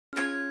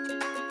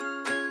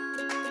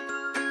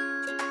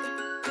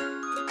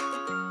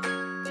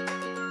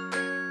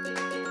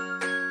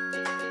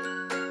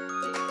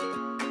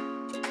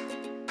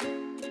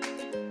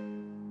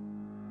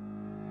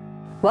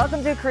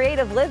Welcome to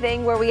Creative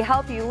Living, where we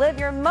help you live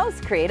your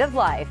most creative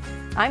life.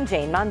 I'm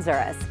Jane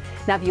Manzuris.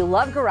 Now, if you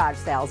love garage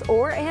sales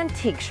or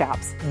antique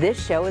shops,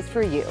 this show is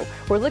for you.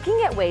 We're looking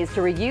at ways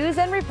to reuse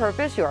and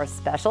repurpose your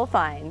special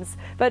finds.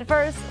 But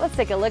first, let's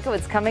take a look at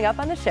what's coming up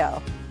on the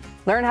show.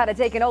 Learn how to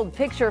take an old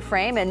picture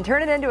frame and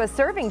turn it into a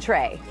serving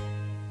tray.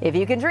 If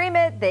you can dream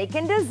it, they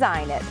can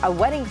design it. A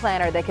wedding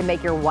planner that can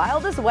make your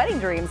wildest wedding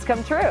dreams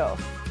come true.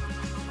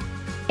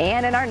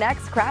 And in our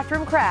next Craft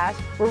Room Crash,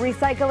 we're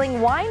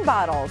recycling wine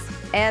bottles.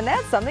 And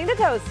that's something to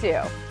toast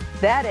to.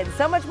 That and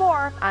so much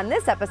more on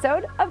this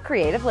episode of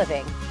Creative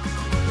Living.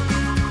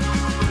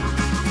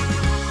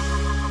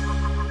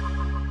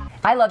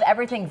 I love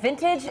everything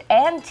vintage,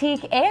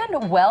 antique,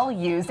 and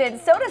well-used, and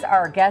so does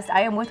our guest.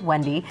 I am with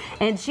Wendy,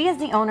 and she is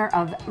the owner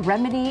of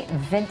Remedy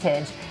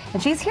Vintage.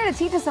 And she's here to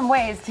teach us some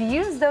ways to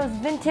use those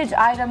vintage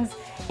items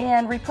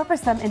and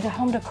repurpose them into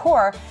home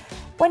decor.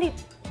 Wendy,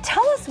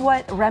 tell us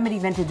what Remedy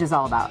Vintage is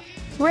all about.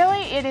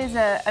 Really, it is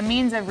a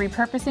means of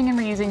repurposing and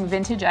reusing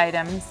vintage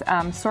items,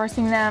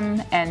 sourcing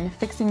them and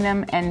fixing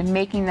them and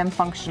making them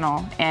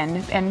functional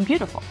and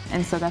beautiful.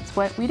 And so that's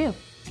what we do.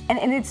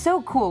 And it's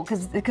so cool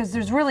because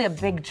there's really a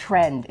big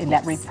trend in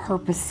that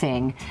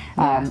repurposing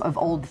of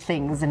old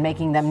things and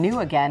making them new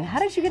again. How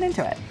did you get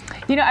into it?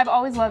 You know, I've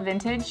always loved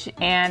vintage,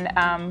 and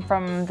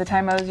from the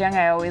time I was young,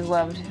 I always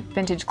loved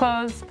vintage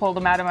clothes, pulled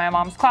them out of my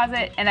mom's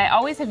closet, and I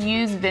always have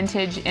used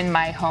vintage in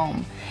my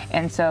home.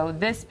 And so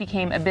this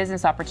became a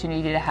business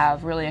opportunity to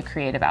have really a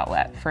creative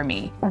outlet for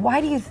me. Why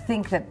do you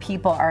think that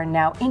people are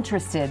now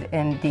interested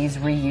in these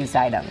reused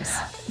items?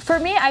 For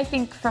me, I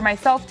think for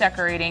myself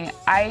decorating,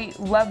 I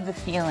love the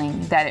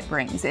feeling that it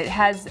brings. It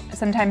has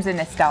sometimes a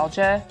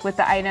nostalgia with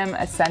the item,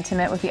 a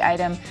sentiment with the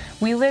item.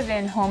 We live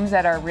in homes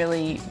that are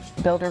really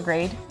builder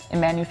grade and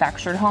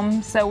manufactured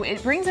homes, so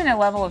it brings in a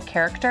level of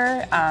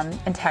character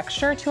and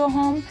texture to a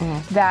home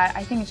that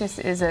I think just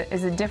is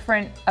a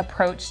different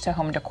approach to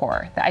home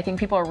decor that I think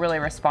people are really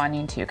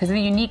responding to because of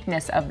the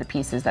uniqueness of the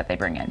pieces that they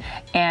bring in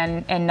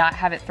and not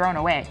have it thrown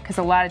away, because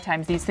a lot of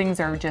times these things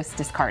are just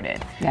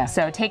discarded. Yeah.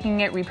 So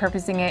taking it,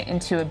 repurposing it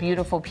into a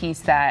beautiful piece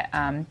that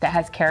that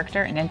has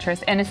character and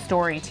interest and a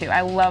story too.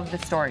 I love the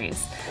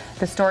stories.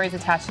 The stories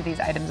attached to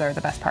these items are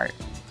the best part.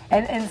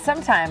 And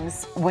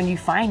sometimes when you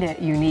find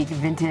a unique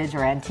vintage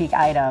or antique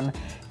item,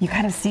 you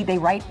kind of see they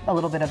write a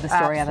little bit of the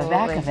story on the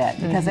back of it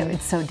because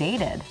it's so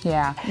dated.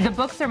 Yeah, the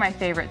books are my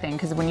favorite thing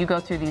because when you go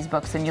through these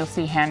books and you'll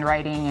see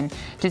handwriting and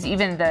just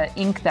even the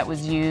ink that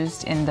was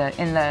used in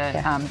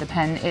the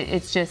pen,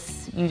 it's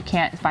just, you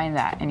can't find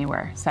that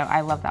anywhere. So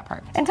I love that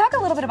part. And talk a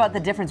little bit about the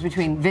difference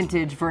between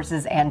vintage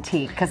versus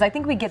antique, because I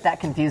think we get that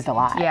confused a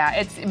lot. Yeah,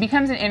 it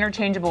becomes an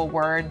interchangeable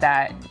word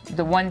that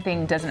the one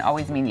thing doesn't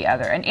always mean the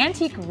other. And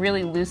antique,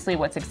 really loosely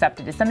what's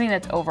accepted is something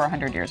that's over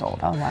 100 years old.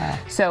 Oh wow.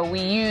 So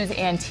we use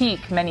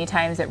antique many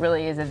times. It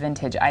really is a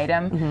vintage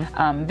item.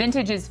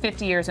 Vintage is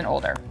 50 years and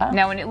older. Oh.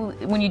 Now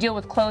when you deal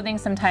with clothing,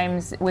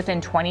 sometimes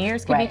within 20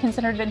 years can be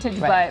considered vintage,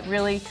 but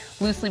really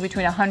loosely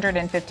between 100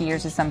 and 50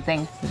 years is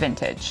something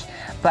vintage.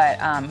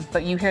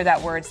 But you hear that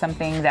word,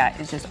 something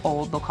that is just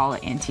old, they'll call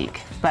it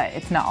antique, but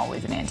it's not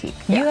always an antique.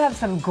 You have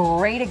some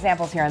great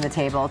examples here on the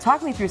table.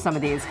 Talk me through some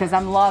of these because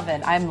I'm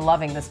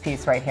loving this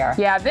piece right here.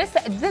 Yeah, this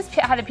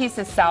had a piece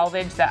of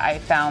salvage that I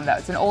found that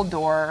was an old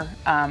door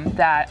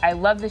that I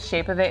love the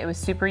shape of it. It was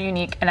super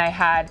unique, and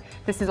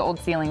this is old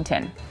ceiling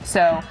tin.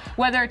 So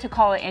whether to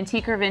call it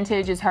antique or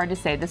vintage is hard to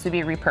say. This would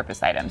be a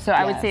repurposed item. So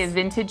I would say a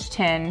vintage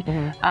tin,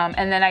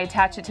 and then I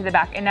attach it to the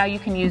back, and now you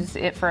can use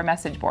it for a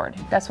message board.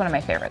 That's one of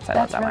my favorites. I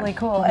love that one. That's really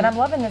cool, and I'm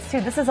loving this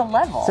too. This is a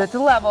level. So it's a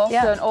level,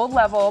 so an old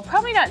level,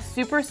 probably not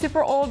super,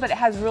 super old, but it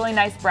has really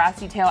nice brass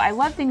detail. I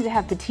love things that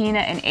have patina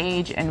and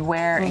age and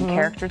wear and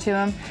character to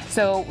them.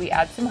 So we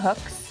add some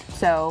hooks.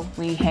 So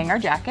we hang our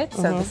jackets.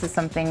 So this is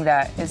something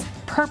that is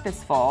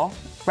purposeful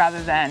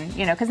rather than,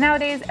 because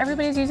nowadays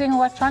everybody's using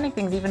electronic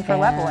things even for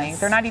leveling.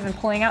 They're not even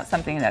pulling out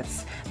something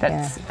that's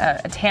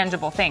a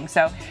tangible thing.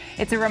 So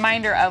it's a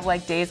reminder of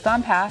like days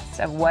gone past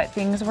of what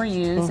things were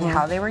used and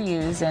how they were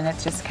used, and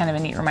it's just kind of a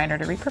neat reminder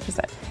to repurpose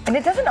it. And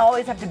it doesn't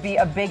always have to be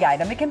a big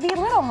item. It can be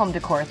little home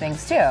decor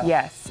things too.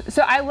 Yes.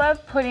 So I love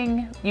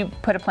you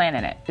put a plant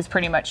in it is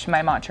pretty much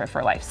my mantra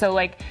for life. So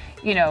like,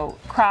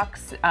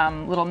 Crocs,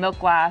 little milk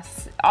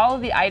glass, all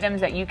of the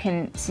items that you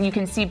can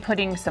see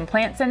putting some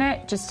plants in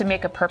it just to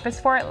make a purpose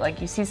for it.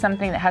 Like you see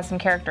something that has some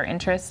character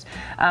interest.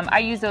 I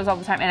use those all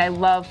the time, and I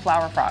love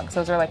flower frogs.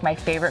 Those are like my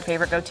favorite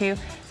go-to.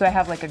 So I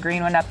have like a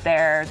green one up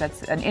there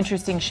that's an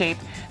interesting shape.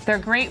 They're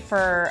great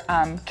for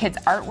kids'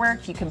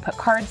 artwork. You can put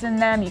cards in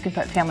them. You can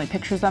put family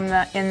pictures in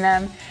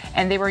them.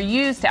 And they were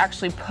used to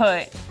actually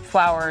put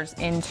flowers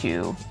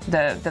into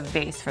the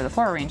vase for the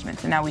floral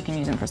arrangements, and now we can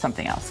use them for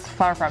something else.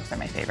 Flower frogs are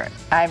my favorite.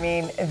 I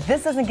mean, if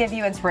this doesn't give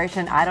you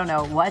inspiration, I don't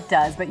know what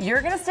does, but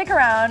you're gonna stick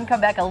around, come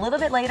back a little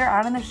bit later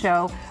on in the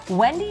show.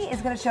 Wendy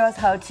is gonna show us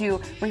how to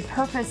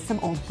repurpose some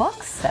old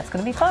books. That's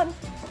gonna be fun.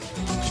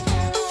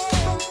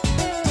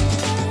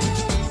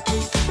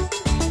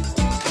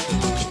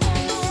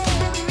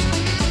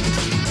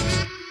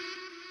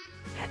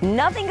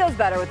 Nothing goes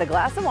better with a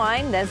glass of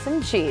wine than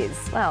some cheese.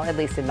 Well, at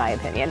least in my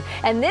opinion.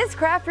 And this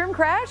craft room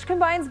crash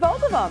combines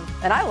both of them,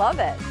 and I love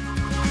it.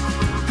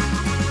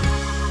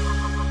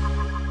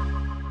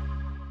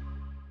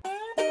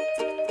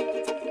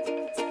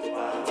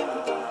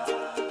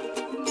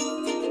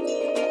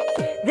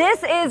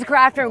 This is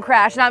Craft Room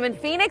Crash, and I'm in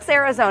Phoenix,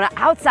 Arizona,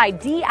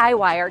 outside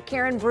DIYer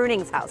Karen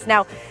Bruning's house.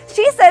 Now,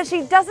 she says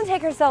she doesn't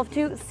take herself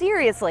too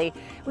seriously,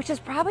 which is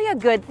probably a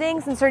good thing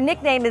since her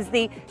nickname is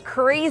the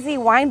Crazy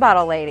Wine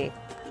Bottle Lady.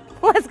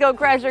 Let's go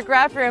crash her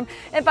craft room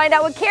and find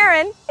out what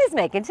Karen is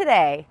making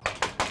today.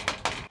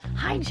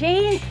 Hi,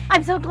 Jane.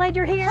 I'm so glad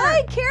you're here.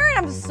 Hi, Karen.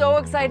 I'm so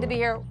excited to be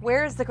here.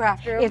 Where's the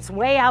craft room? It's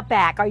way out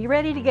back. Are you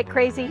ready to get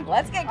crazy?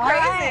 Let's get All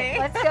crazy. right,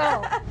 let's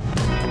go.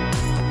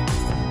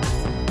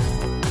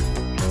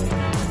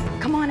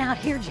 Come on out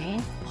here, Jane.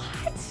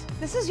 What?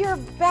 This is your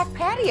back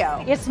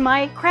patio. It's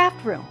my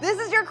craft room. This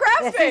is your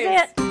craft This space.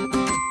 is it.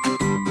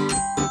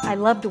 I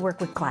love to work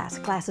with glass.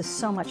 Glass is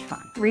so much fun.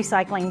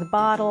 Recycling the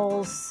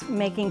bottles,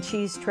 making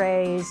cheese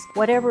trays,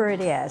 whatever it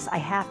is, I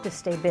have to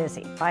stay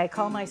busy. I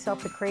call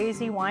myself the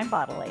Crazy Wine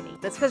Bottle Lady.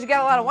 That's because you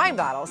got a lot of wine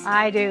bottles.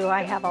 I do.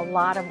 I have a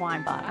lot of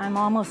wine bottles. I'm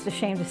almost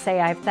ashamed to say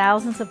I have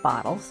thousands of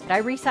bottles.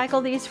 I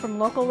recycle these from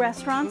local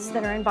restaurants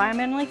that are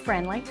environmentally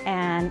friendly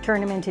and turn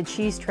them into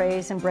cheese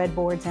trays and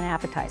breadboards and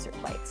appetizer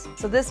plates.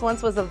 So this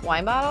once was a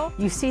wine bottle?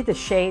 You see the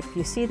shape,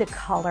 you see the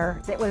color.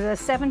 It was a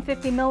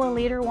 750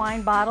 milliliter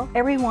wine bottle.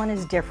 Everyone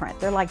is different.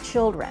 They're like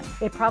children.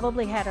 It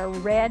probably had a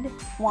red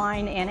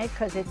wine in it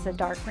because it's a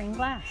dark green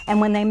glass.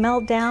 And when they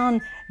melt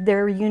down,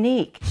 they're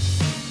unique.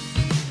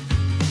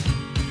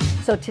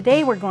 So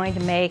today we're going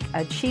to make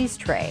a cheese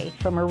tray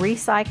from a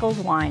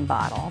recycled wine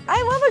bottle.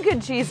 I love a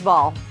good cheese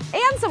ball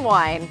and some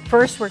wine.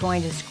 First, we're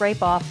going to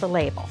scrape off the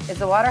label. Is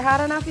the water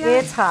hot enough yet?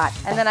 It's hot.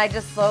 And then I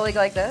just slowly go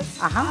like this?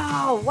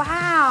 Oh,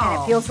 wow.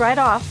 And it peels right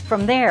off.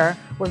 From there,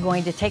 we're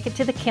going to take it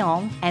to the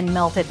kiln and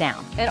melt it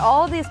down. And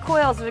all of these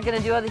coils are going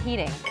to do all the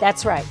heating.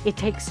 That's right. It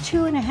takes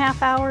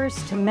 2.5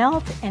 hours to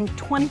melt and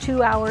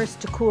 22 hours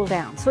to cool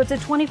down. So it's a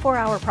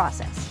 24-hour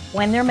process.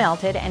 When they're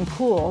melted and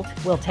cooled,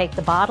 we'll take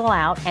the bottle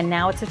out, and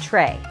now it's a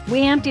tray.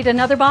 We emptied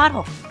another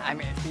bottle. I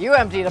mean, if you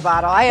emptied a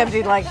bottle, I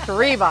emptied like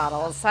 3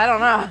 bottles. I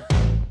don't know.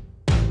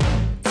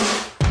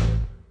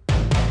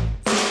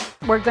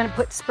 We're going to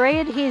put spray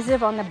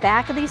adhesive on the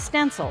back of these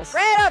stencils.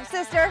 Spray it up,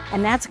 sister.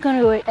 And that's going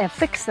to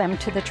affix them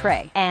to the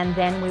tray. And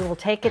then we will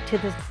take it to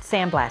the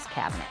sandblast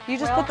cabinet. You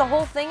just put the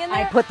whole thing in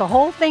there? I put the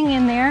whole thing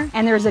in there,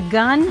 and there's a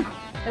gun.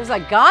 There's a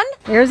gun?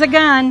 There's a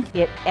gun.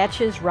 It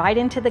etches right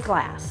into the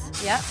glass.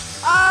 Yep.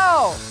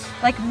 Oh,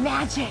 like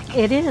magic.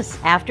 It is.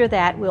 After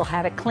that, we'll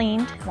have it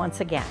cleaned once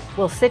again.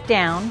 We'll sit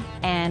down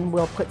and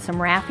we'll put some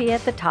raffia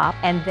at the top,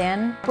 and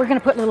then we're going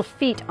to put little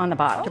feet on the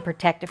bottom to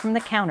protect it from the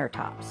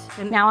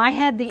countertops. Now, I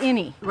had the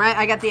innie. Right,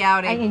 I got the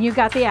outie. And you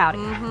got the outie.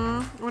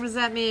 Mm-hmm. What does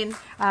that mean?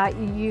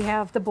 You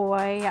have the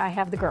boy, I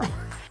have the girl.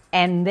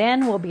 And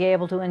then we'll be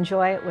able to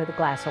enjoy it with a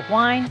glass of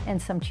wine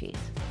and some cheese.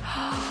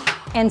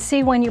 And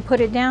see, when you put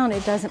it down,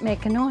 it doesn't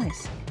make a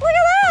noise. Look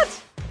at that!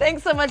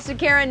 Thanks so much to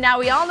Karen. Now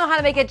we all know how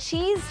to make a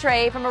cheese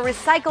tray from a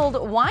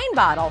recycled wine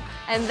bottle.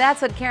 And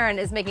that's what Karen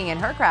is making in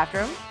her craft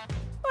room.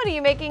 What are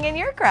you making in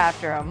your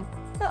craft room?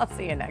 I'll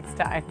see you next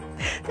time.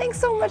 Thanks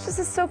so much. This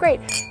is so great.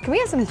 Can we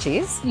have some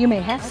cheese? You may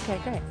have. Okay,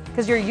 great.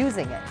 Because you're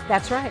using it.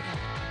 That's right.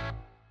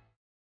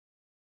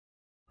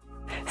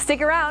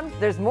 Stick around.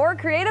 There's more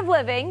creative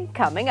living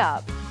coming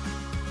up.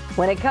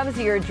 When it comes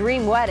to your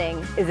dream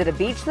wedding, is it a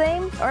beach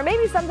theme or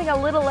maybe something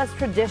a little less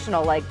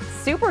traditional like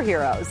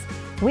superheroes?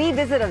 We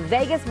visit a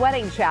Vegas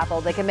wedding chapel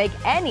that can make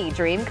any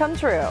dream come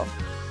true.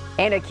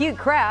 And a cute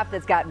craft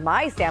that's got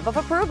my stamp of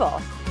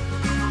approval.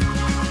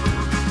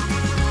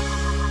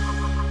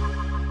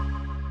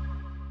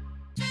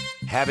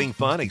 Having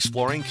fun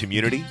exploring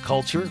community,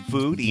 culture,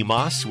 food,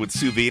 Imas with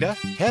Suvita?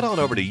 Head on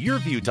over to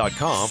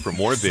Yurview.com for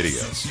more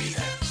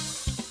videos.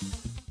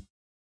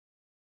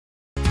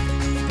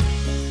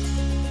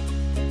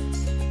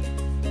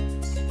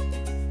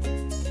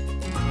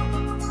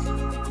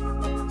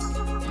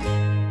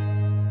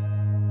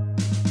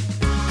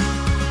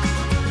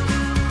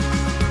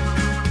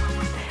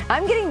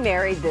 I'm getting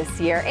married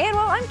this year, and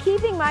well, I'm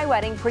keeping my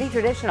wedding pretty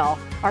traditional.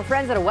 Our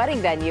friends at a wedding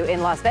venue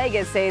in Las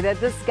Vegas say that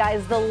the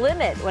sky's the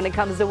limit when it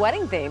comes to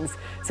wedding themes,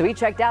 so we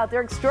checked out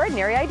their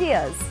extraordinary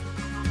ideas.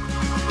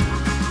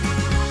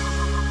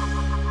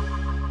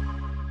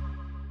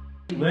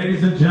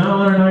 Ladies and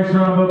gentlemen, a nice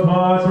round of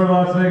applause for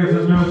Las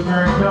Vegas' newest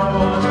married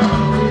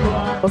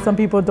couple. Some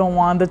people don't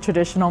want the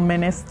traditional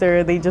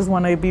minister, they just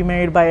want to be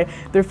married by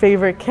their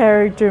favorite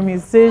character,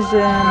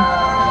 musician.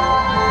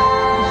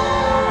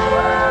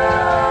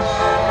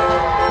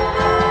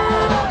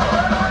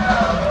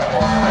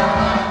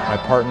 My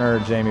partner,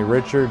 Jamie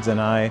Richards, and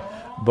I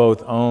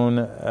both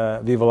own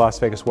Viva Las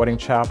Vegas Wedding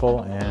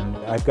Chapel, and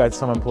I've got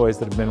some employees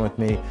that have been with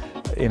me,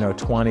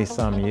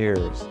 20-some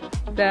years.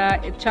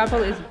 The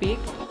chapel is big,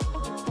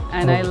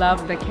 and I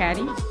love the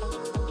caddy,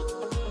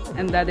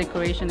 and the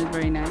decoration is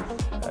very nice.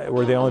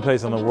 We're the only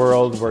place in the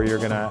world where you're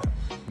going to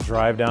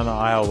drive down the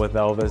aisle with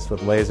Elvis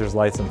with lasers,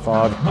 lights, and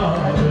fog.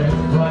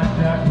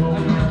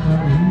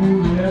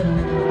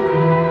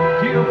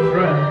 Dear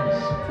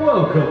friends,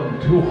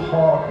 welcome to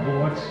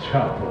Hogwarts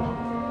Chapel.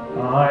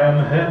 I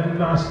am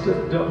Headmaster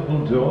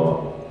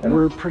Dumbledore.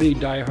 We're pretty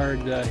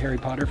diehard Harry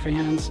Potter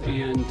fans,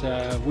 and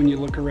when you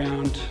look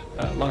around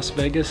Las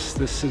Vegas,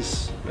 this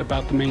is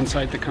about the main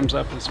site that comes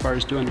up as far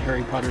as doing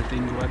Harry Potter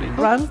themed weddings.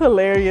 Ron's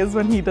hilarious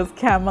when he does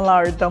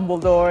Camelot or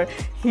Dumbledore.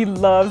 He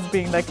loves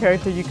being that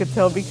character, you could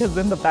tell, because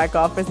in the back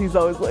office he's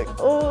always like,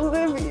 oh,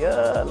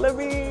 Olivia, let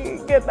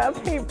me get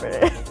that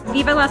paper.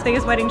 Viva Las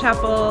Vegas Wedding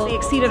Chapel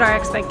exceeded our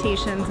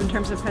expectations in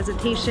terms of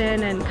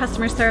presentation and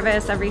customer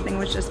service. Everything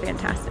was just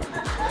fantastic.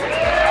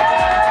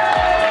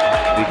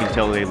 You can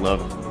tell they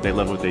love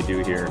what they do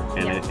here,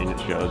 and it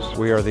shows.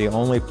 We are the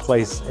only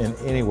place in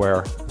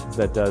anywhere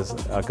that does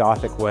a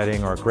Gothic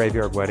wedding or a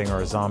graveyard wedding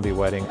or a zombie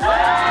wedding.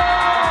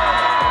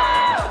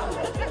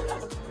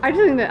 I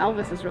just think that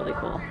Elvis is really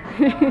cool.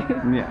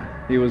 Yeah,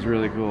 he was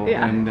really cool.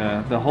 Yeah. And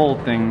the whole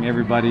thing,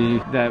 everybody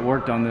that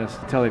worked on this,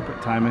 until they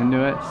put time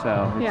into it,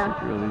 so it's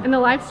yeah. really... And the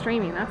live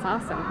streaming, that's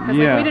awesome. Because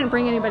yeah. we didn't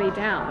bring anybody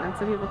down, and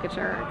so people could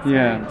share our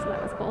experience, so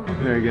that was cool.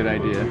 Very good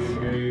idea.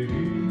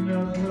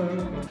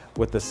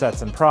 With the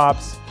sets and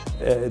props,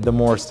 the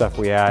more stuff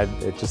we add,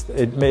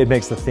 it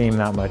makes the theme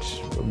that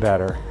much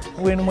better.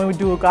 When we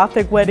do a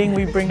Gothic wedding,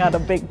 we bring out a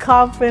big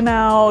coffin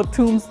out,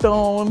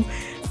 tombstones.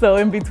 So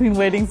in between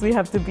weddings, we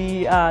have to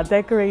be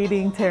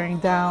decorating, tearing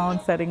down,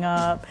 setting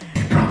up.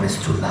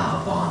 Promise to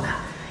love, honor,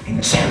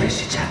 and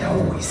cherish each other.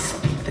 Always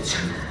speak the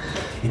truth.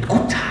 In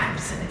good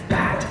times and in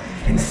bad,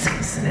 in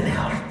sickness and in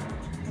health.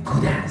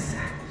 Good answer.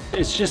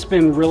 It's just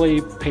been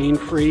really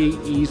pain-free,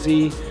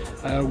 easy.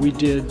 We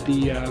did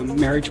the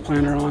marriage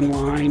planner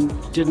online.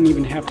 Didn't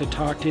even have to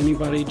talk to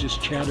anybody, just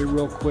chatted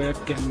real quick,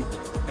 and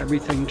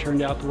everything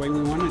turned out the way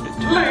we wanted it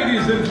to.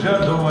 Ladies and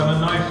gentlemen, a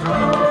nice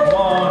round of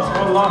applause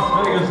for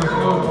Las Vegas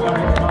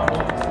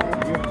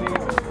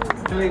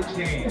Wedding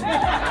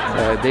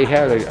Chapel. They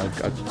had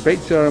a great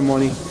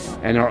ceremony,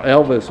 and our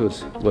Elvis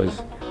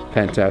was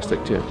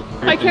fantastic too.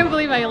 I can't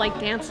believe I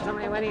danced on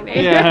my wedding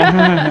day.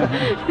 Yeah.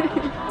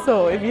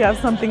 So if you have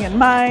something in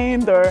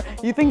mind or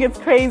you think it's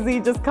crazy,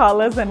 just call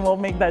us and we'll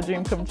make that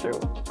dream come true.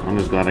 I'm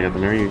just glad I got to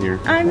marry you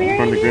here. I'm married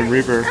from the Grim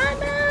Reaper. I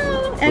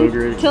know. So And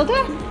great. till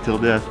death. Till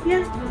death.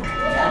 Yeah.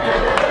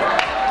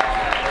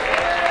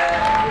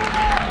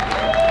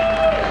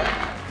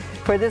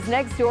 For this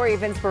next story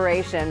of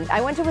inspiration,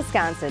 I went to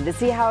Wisconsin to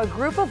see how a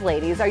group of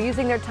ladies are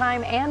using their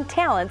time and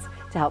talents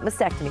to help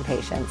mastectomy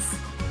patients.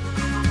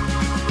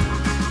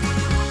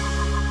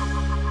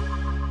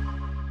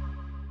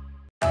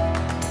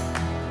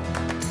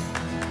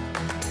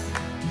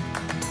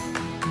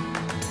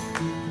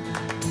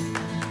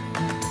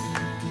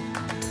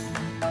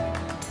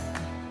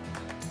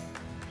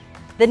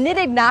 The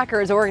Knitted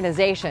Knockers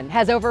organization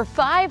has over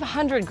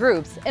 500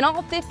 groups in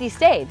all 50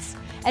 states.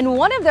 And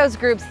one of those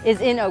groups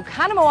is in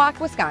Oconomowoc,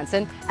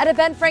 Wisconsin at a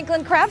Ben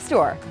Franklin craft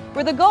store,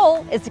 where the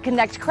goal is to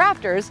connect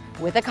crafters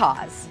with a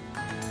cause.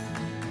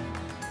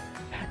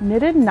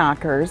 Knitted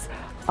Knockers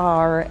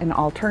are an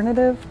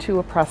alternative to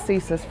a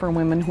prosthesis for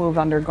women who have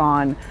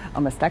undergone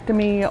a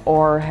mastectomy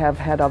or have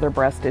had other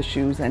breast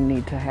issues and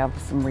need to have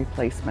some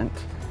replacement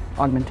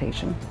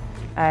augmentation.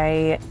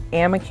 I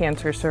am a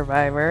cancer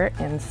survivor,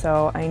 and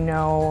so I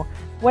know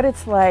what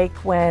it's like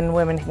when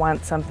women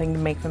want something to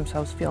make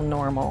themselves feel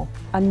normal.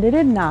 A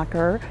knitted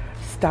knocker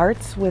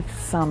starts with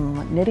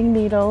some knitting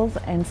needles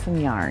and some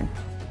yarn.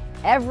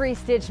 Every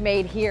stitch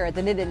made here at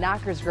the Knitted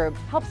Knockers group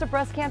helps a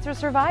breast cancer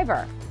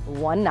survivor,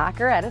 one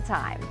knocker at a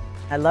time.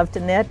 I love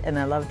to knit and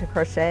I love to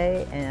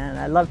crochet and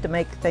I love to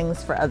make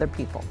things for other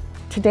people.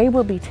 Today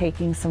we'll be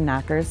taking some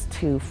knockers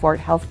to Fort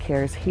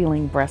Healthcare's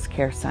Healing Breast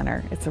Care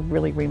Center. It's a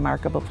really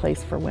remarkable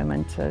place for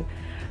women to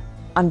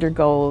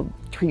undergo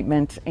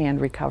treatment and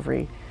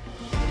recovery.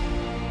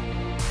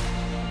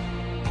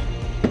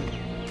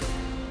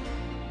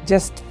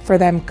 Just for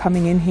them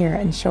coming in here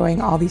and showing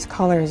all these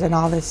colors and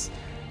all this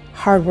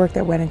hard work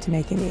that went into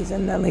making these,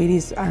 and the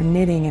ladies are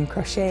knitting and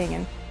crocheting,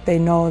 and they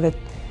know that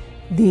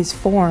these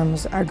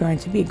forms are going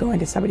to be going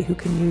to somebody who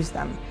can use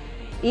them.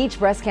 Each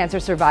breast cancer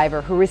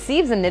survivor who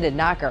receives a knitted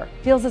knocker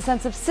feels a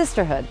sense of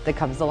sisterhood that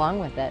comes along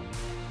with it.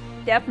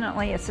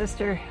 Definitely a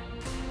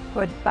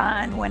sisterhood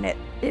bond when it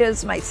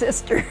is my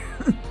sister.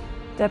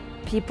 The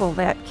people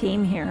that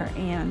came here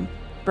and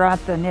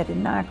brought the knitted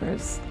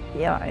knockers,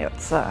 yeah, it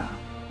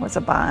was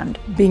a bond.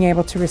 Being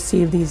able to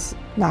receive these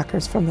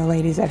knockers from the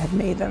ladies that have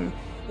made them,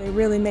 they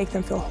really make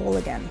them feel whole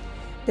again.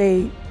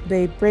 They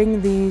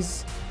bring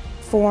these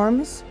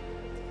forms,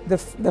 the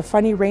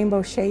funny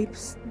rainbow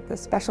shapes, the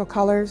special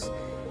colors,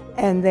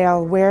 and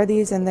they'll wear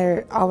these and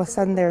all of a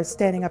sudden they're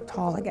standing up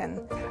tall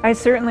again. I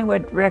certainly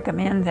would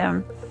recommend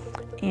them,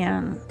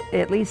 and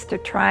at least to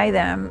try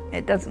them.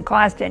 It doesn't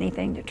cost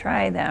anything to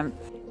try them.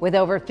 With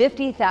over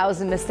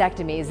 50,000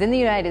 mastectomies in the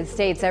United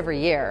States every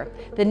year,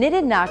 the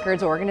Knitted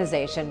Knockers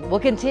organization will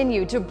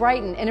continue to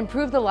brighten and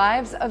improve the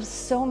lives of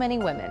so many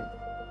women.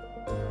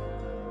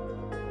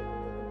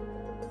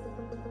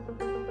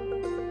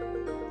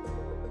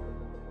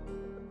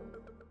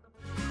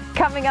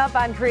 Coming up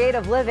on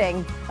Creative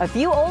Living, a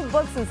few old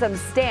books and some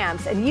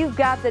stamps, and you've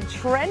got the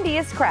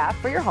trendiest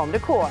craft for your home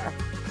decor.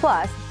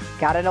 Plus,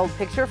 got an old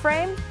picture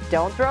frame?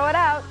 Don't throw it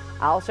out.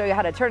 I'll show you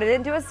how to turn it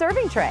into a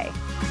serving tray.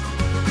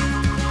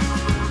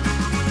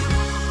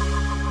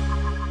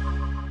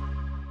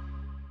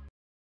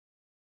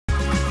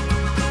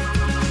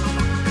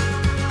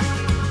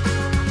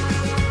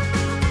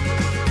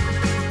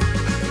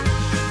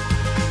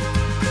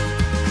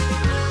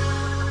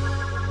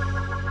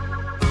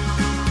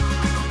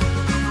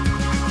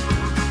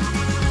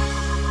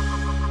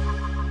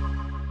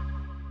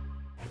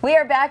 We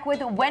are back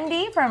with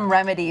Wendy from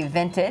Remedy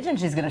Vintage, and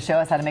she's going to show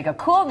us how to make a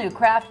cool new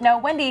craft. Now,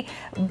 Wendy,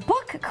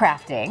 book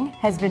crafting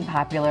has been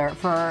popular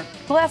for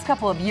the last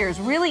couple of years,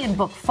 really in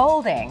book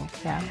folding.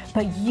 Yeah.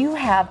 But you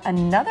have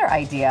another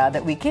idea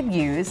that we could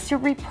use to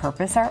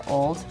repurpose our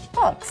old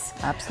books.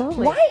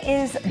 Absolutely. Why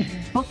is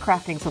book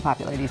crafting so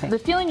popular, do you think? The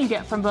feeling you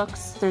get from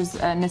books, there's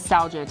a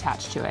nostalgia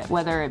attached to it,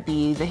 whether it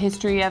be the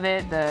history of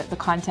it, the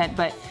content,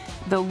 but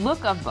the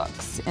look of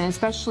books, and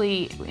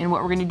especially in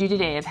what we're going to do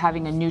today of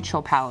having a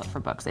neutral palette for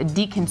books, a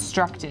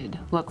deconstructed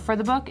look for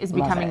the book is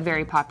becoming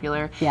very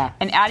popular. Yeah.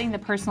 And adding the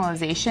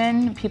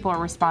personalization, people are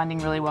responding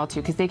really well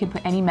to, because they can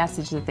put any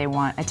message that they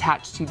want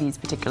attached to these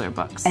particular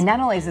books. And not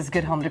only is this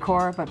good home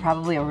decor, but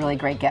probably a really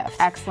great gift.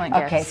 Excellent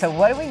gift. Okay, so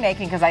what are we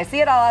making? Because I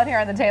see it all out here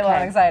on the table.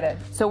 I'm excited.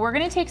 So we're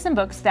going to take some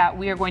books that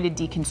we are going to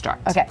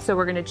deconstruct. Okay. So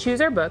we're going to choose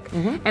our book,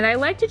 and I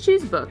like to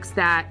choose books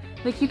that,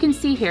 like you can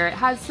see here, it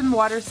has some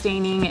water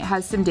staining, it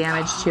has some damage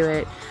to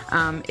it.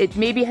 It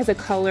maybe has a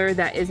color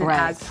that isn't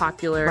as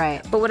popular.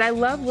 Right. But what I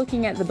love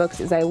looking at the books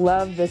is I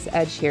love this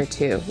edge here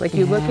too. Like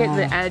you look at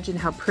the edge and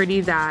how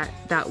pretty that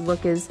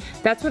look is.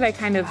 That's what I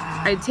kind of,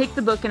 I take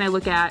the book and I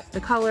look at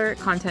the color,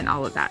 content,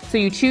 all of that. So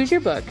you choose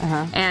your book,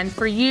 and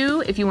for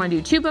you, if you want to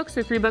do 2 books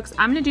or 3 books,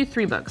 I'm going to do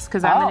 3 books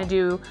because I'm going to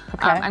do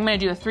I'm going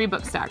to do a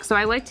 3-book stack. So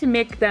I like to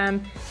make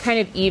them kind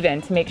of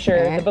even to make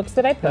sure the books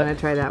that I put. I'm going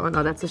to try that one.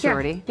 Oh, that's a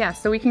shorty. Yeah,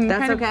 so we can.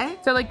 That's kind of, okay.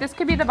 So like this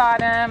could be the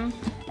bottom,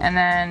 and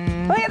then.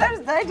 Oh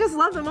yeah, I just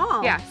love them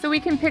all. Yeah, so we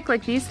can pick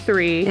like these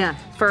 3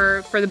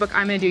 for the book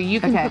I'm going to do. You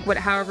can pick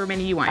however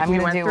many you want. I'm if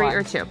you gonna want do 3 one.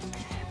 or 2.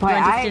 Boy, you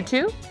want to just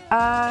do 2? No,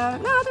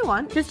 I'll do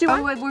one. Just do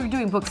one? Oh, we're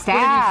doing book We're stack.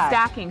 gonna do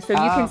stacking, so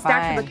you can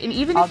stack the book. And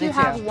even if you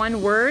have 2.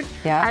 one word,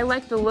 I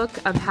like the look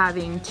of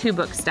having 2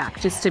 books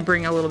stacked, just to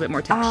bring a little bit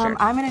more texture.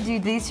 I'm going to do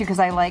these 2 because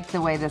I like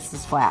the way this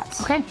is flat.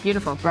 Okay,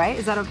 beautiful. Right?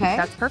 Is that okay?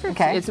 That's perfect.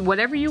 Okay. It's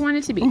whatever you want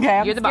it to be. Okay,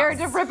 I'm You're the scared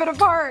boss. to rip it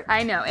apart.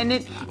 I know,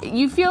 and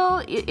you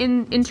feel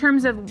in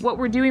terms of what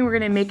we're doing, we're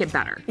going to make it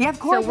better. Yeah, of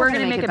course. So we're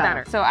going to make it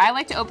better. So I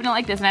like to open it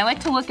like this, and I like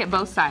to look at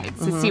both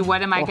sides to see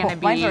what am I going to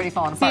be. Mine's already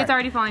falling apart. See, it's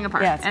already falling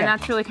apart, Yeah, it's and good.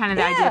 that's really kind of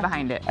the idea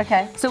behind it.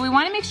 Okay. So we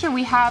want to make sure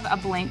we have a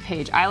blank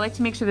page. I like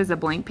to make sure there's a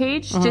blank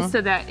page just so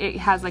that it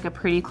has like a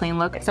pretty clean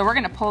look. So we're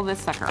going to pull this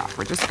sucker off.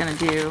 We're just going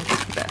to do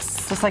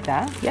this. Just like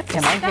that? Yep.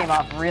 Yeah, mine came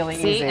off really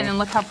easy. See, and then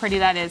look how pretty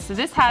that is. So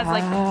this has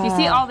like, you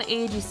see all the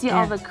age, you see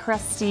all the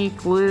crusty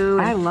glue.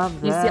 I love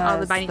this. You see all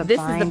the binding.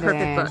 This is the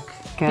perfect book.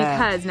 Good.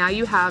 Because now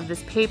you have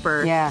this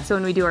paper, so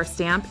when we do our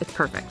stamp, it's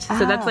perfect.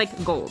 So that's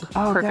like gold.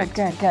 Oh, perfect.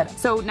 good.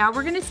 So now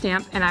we're going to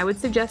stamp, and I would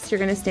suggest you're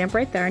going to stamp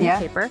right there on your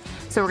paper.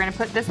 So we're going to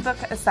put this book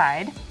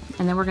aside,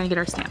 and then we're going to get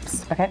our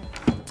stamps. Okay.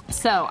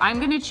 So I'm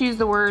going to choose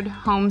the word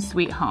home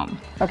sweet home.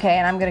 Okay,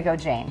 and I'm going to go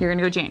Jane. You're going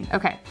to go Jane.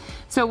 Okay.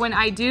 So when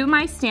I do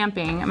my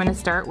stamping, I'm going to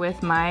start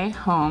with my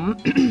home,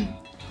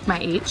 my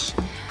H.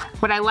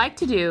 What I like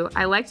to do,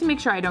 I like to make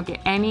sure I don't get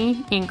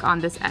any ink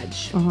on this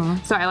edge.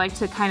 So I like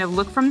to kind of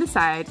look from the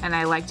side, and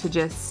I like to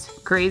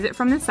just graze it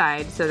from the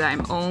side so that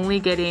I'm only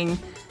getting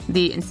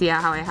and see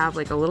how I have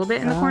like a little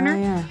bit in the corner?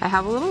 Yeah. I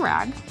have a little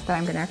rag that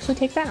I'm going to actually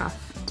take that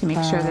off to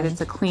make sure that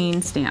it's a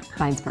clean stamp.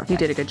 Mine's perfect. You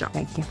did a good job.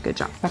 Thank you. Good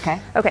job. Okay.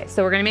 Okay,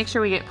 so we're going to make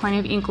sure we get plenty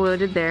of ink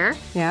loaded there.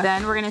 Yeah.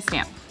 Then we're going to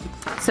stamp.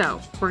 So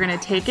we're going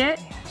to take it,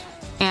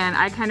 and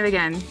I kind of,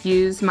 again,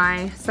 use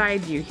my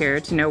side view here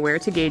to know where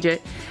to gauge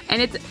it.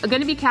 And it's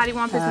going to be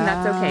cattywampus, and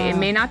that's okay. It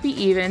may not be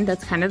even.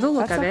 That's kind of the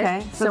look of it.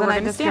 Okay. So we're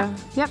going to stamp.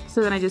 Yep,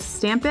 so then I just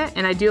stamp it,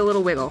 and I do a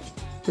little wiggle.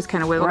 Just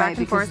kind of wiggle back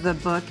and forth. Because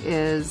the book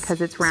is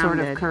because it's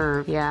rounded. sort of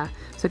curved. Yeah.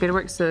 So good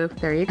work. So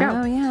there you go.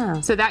 Oh, yeah.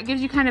 So that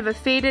gives you kind of a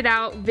faded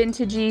out,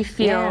 vintagey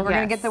feel. Yeah, we're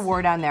going to get the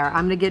word on there.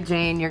 I'm going to get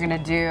Jane. You're going to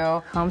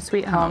do Home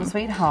Sweet Home. Home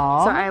Sweet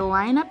Home. So I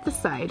line up the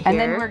side here. And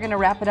then we're going to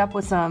wrap it up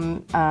with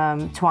some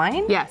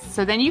twine? Yes.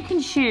 So then you can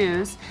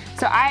choose.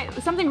 So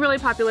something really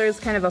popular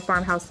is kind of a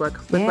farmhouse look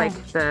with like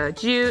the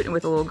jute and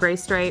with a little gray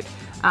stripe.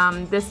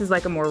 This is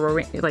like a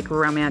more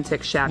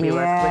romantic shabby look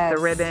with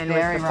the ribbon,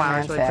 with the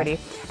flowers, really pretty.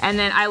 And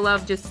then I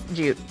love just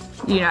jute.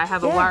 You know, I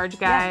have a large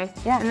guy,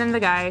 and then the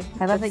guy.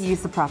 I love that you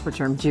use the proper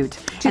term, jute.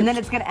 And then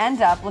it's going to end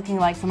up looking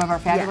like some of our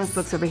fabulous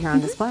books over here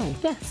on display.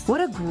 Yes.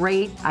 What a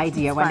great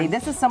idea, Wendy.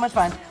 This is so much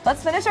fun.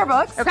 Let's finish our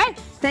books. Okay.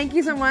 Thank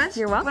you so much.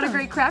 You're welcome. What a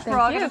great craft. We're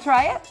all going to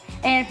try it.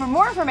 And for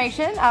more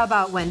information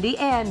about Wendy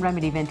and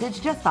Remedy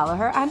Vintage, just follow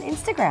her on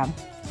Instagram.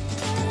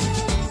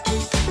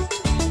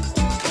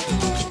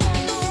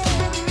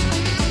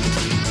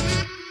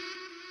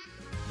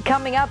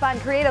 Coming up on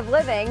Creative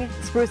Living,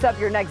 spruce up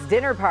your next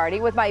dinner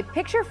party with my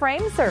picture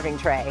frame serving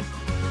tray.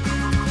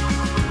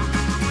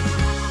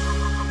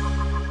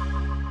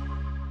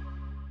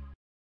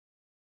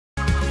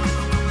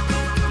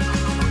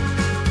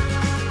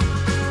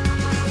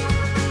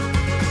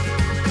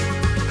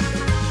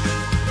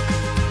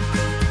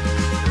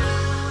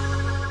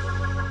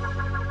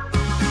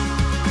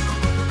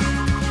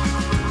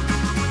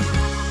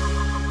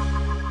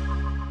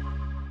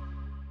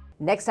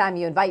 Next time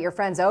you invite your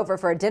friends over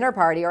for a dinner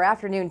party or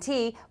afternoon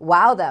tea,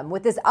 wow them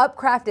with this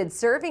upcrafted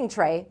serving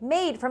tray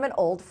made from an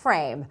old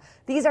frame.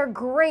 These are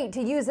great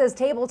to use as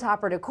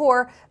tabletop or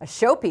decor, a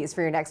showpiece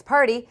for your next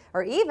party,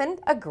 or even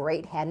a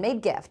great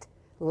handmade gift.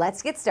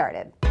 Let's get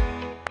started.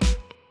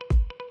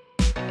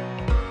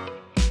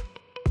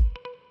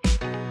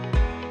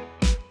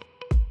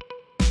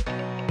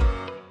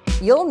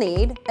 You'll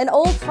need an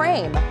old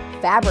frame,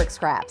 fabric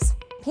scraps,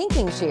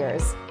 pinking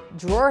shears,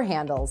 drawer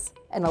handles,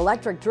 an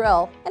electric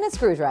drill, and a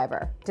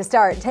screwdriver. To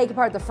start, take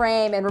apart the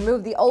frame and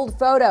remove the old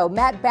photo,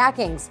 matte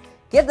backings.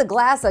 Give the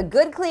glass a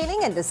good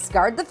cleaning and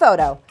discard the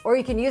photo. Or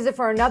you can use it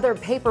for another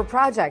paper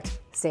project.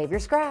 Save your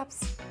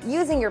scraps.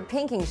 Using your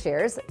pinking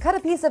shears, cut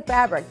a piece of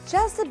fabric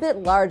just a bit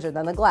larger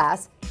than the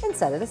glass and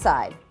set it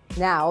aside.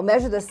 Now,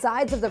 measure the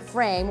sides of the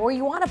frame where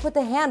you want to put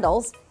the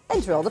handles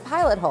and drill the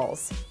pilot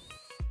holes.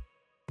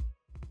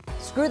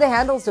 Screw the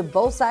handles to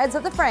both sides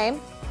of the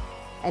frame.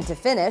 And to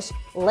finish,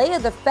 layer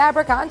the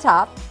fabric on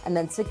top and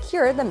then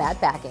secure the matte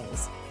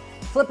backings.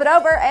 Flip it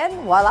over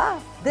and voila!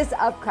 This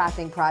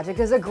upcrafting project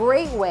is a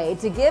great way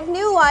to give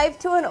new life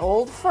to an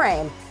old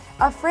frame.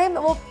 A frame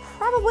that will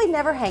probably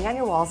never hang on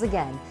your walls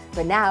again.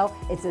 But now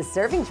it's a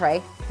serving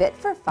tray fit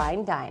for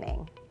fine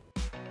dining.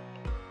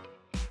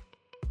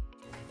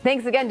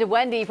 Thanks again to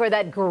Wendy for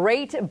that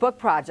great book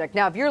project.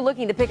 Now, if you're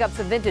looking to pick up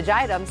some vintage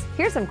items,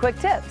 here's some quick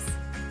tips.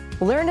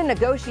 Learn to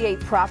negotiate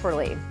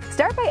properly.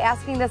 Start by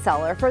asking the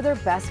seller for their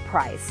best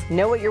price.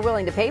 Know what you're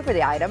willing to pay for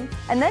the item,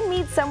 and then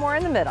meet somewhere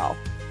in the middle.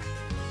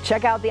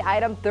 Check out the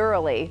item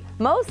thoroughly.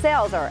 Most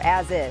sales are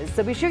as is,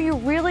 so be sure you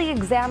really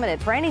examine it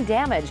for any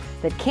damage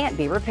that can't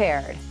be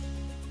repaired.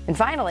 And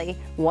finally,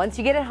 once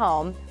you get it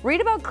home,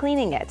 read about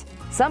cleaning it.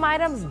 Some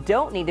items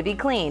don't need to be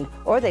cleaned,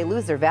 or they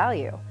lose their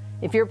value.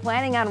 If you're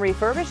planning on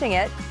refurbishing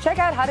it, check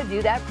out how to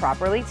do that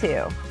properly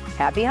too.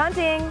 Happy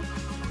hunting!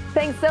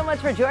 Thanks so much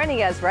for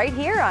joining us right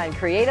here on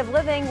Creative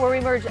Living, where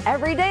we merge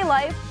everyday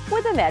life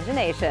with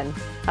imagination.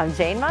 I'm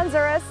Jane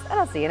Manzuris, and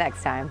I'll see you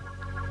next time.